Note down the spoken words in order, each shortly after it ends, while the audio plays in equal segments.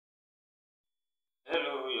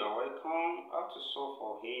welcome. How to solve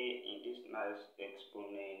for A in this nice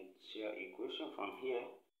exponential equation. From here,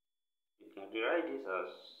 you can derive this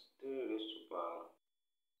as 3 raised to power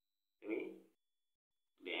 3,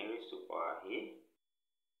 then raised to power A,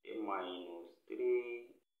 then minus 3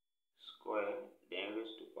 square, then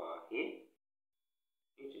raised to power A,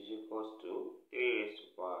 which is equals to 3 raised to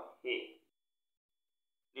power A.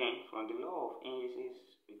 Then from the law of indices,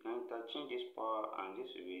 we can interchange this power and this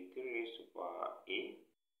will be 3 raised to power A,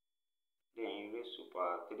 then raised to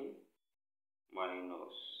power 3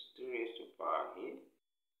 minus 3 raised to power A,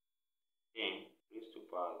 then raised to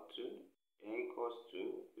power 2, then equals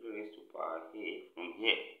to 3 raised to power A from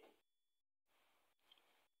here.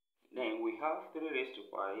 Then we have 3 raised to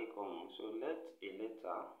power A common, so let a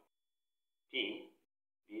letter P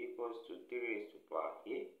be equals to 3 raised to power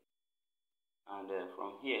A, and then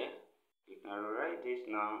from here we can rewrite this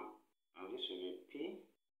now, and this will be P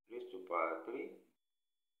raised to power 3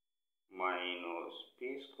 minus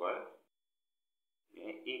P square,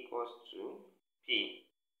 then equals to P.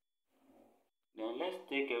 Then let's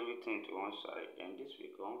take everything to one side, then this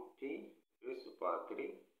becomes P raised to power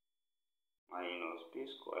 3 minus P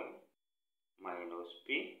square minus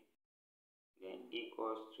P, then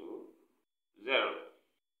equals to 0.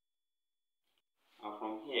 And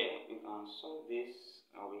from here we can solve this,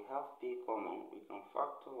 and we have P common. We can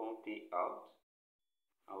factor 1P out,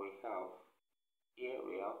 and we have here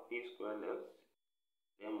we have P square left,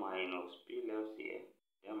 then minus P left here,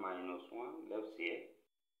 then minus 1 left here,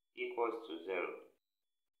 equals to 0.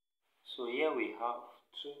 So here we have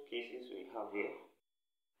two cases we have here.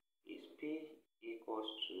 Is P equals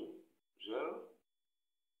to 0,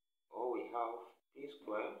 or we have P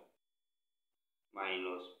square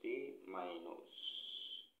minus P minus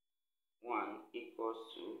 1 equals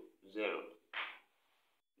to 0.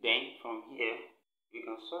 Then from here we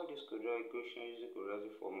can solve this quadratic equation using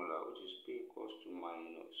quadratic formula, which is P equals to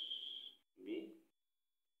minus B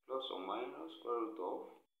plus or minus square root of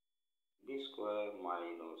B square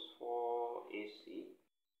minus 4AC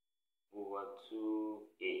over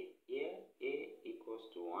 2A. Here A equals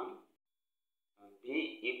to 1, and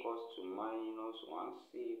B equals to minus 1,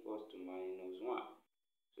 C equals to minus 1.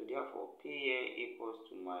 So therefore P here equals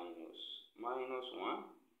to minus 1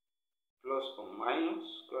 plus or minus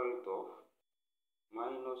square root of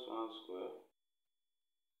minus 1 square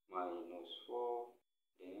minus 4,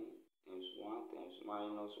 then times 1 times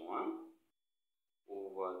minus 1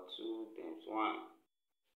 over 2 times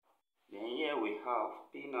 1. Then here we have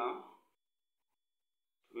P now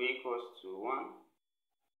equals to 1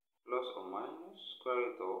 plus or minus square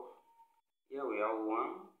root of, here we have 1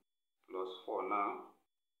 plus 4 now,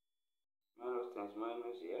 minus times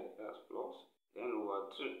minus here, that's plus, then over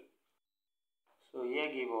 2. So here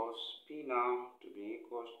give us P now to be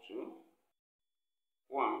equals to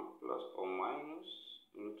 1 plus or minus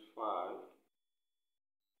root 5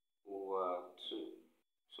 over 2.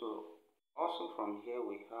 So also from here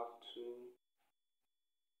we have two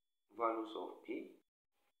values of P,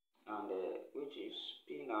 and which is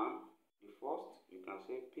P now. The first, you can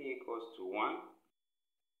say P equals to 1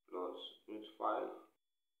 plus root 5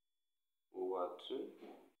 over 2.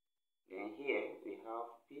 Then here we have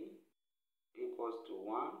P equals to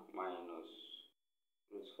 1 minus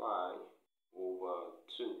root 5 over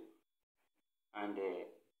 2. And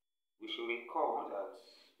we should recall that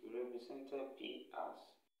we represented P as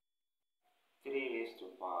 3 raised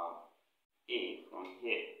to power A from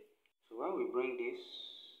here. So when we bring this,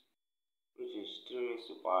 which is 3 raised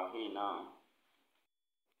to power A now,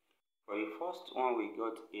 for the first one we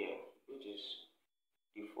got here, which is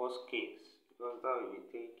the first case, because that will be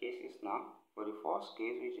 3 cases now. For the first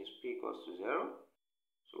case, which is P equals to 0,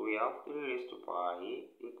 so we have 3 raised to power A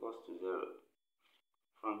equals to 0.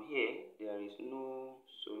 From here, there is no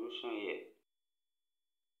solution here.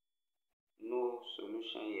 No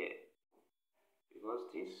solution here,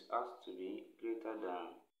 because this has to be greater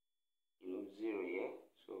than 0 here.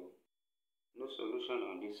 So no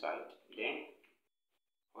solution on this side. Then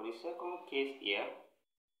for the second case here,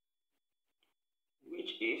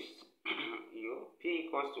 which is P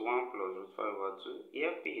equals to 1 plus root 5 over 2.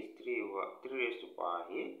 Here P is 3 raised to power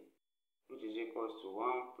A, which is equals to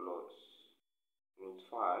 1 plus root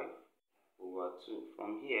 5 over 2.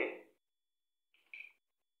 From here,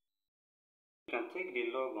 you can take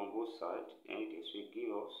the log on both sides, and this will give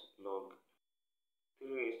us log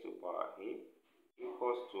 3 raised to power A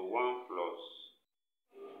equals to 1 plus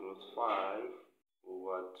root 5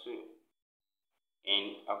 over 2.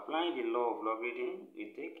 And applying the law of logarithm,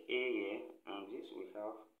 we take A here, and this we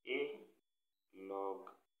have A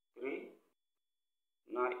log 3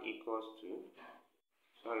 now equals to,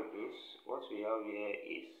 sorry please, what we have here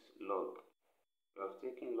is log. We have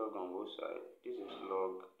taken log on both sides. This is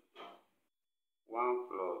log 1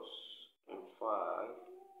 plus root 5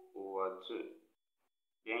 over 2.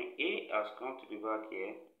 Then a has come to the back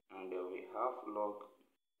here, and then we have log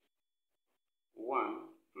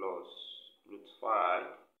 1 plus root 5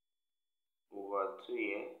 over 2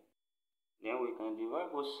 here. Then we can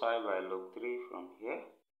divide both sides by log 3 from here.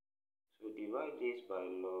 So divide this by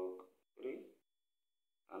log 3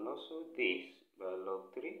 and also this by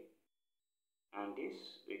log 3, and this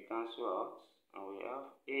we cancel out, and we have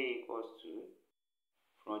a equals to,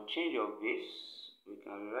 from change of base we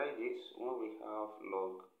can write this when we have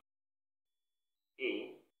log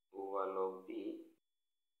a over log b.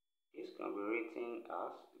 This can be written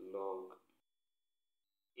as log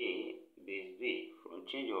a base b from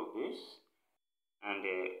change of base, and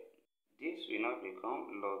this will now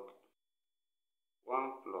become log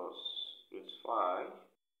 1 plus root 5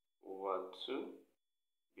 over 2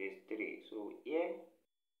 base 3. So here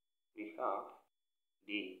we have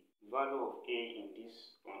the value of a in this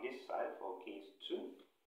on this side for case 2,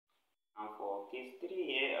 and for case 3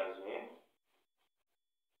 here as well.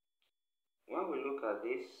 When we look at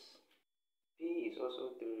this, p is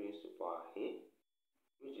also 3 raised to power a,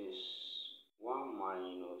 which is 1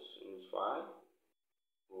 minus root 5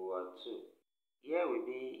 over 2. Here will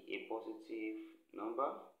be a positive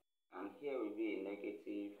number, and here will be a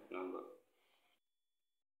negative number,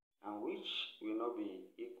 and which will not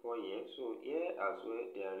be equal here. So here as well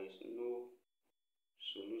there is no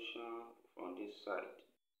solution from this side.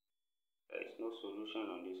 There is no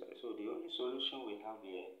solution on this side. So the only solution we have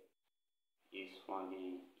here is from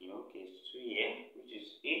the case 2 here, which is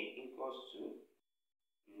a equals to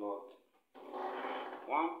log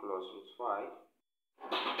 1 plus root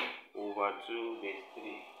 5 over 2 base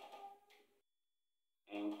 3.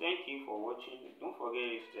 And thank you for watching. Don't forget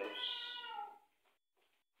these steps.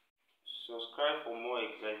 Subscribe for more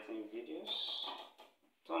exciting videos.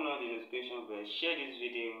 Turn on the notification bell. Share this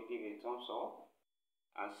video. Give it a thumbs up.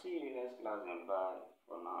 And see you next class, and bye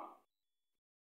for now.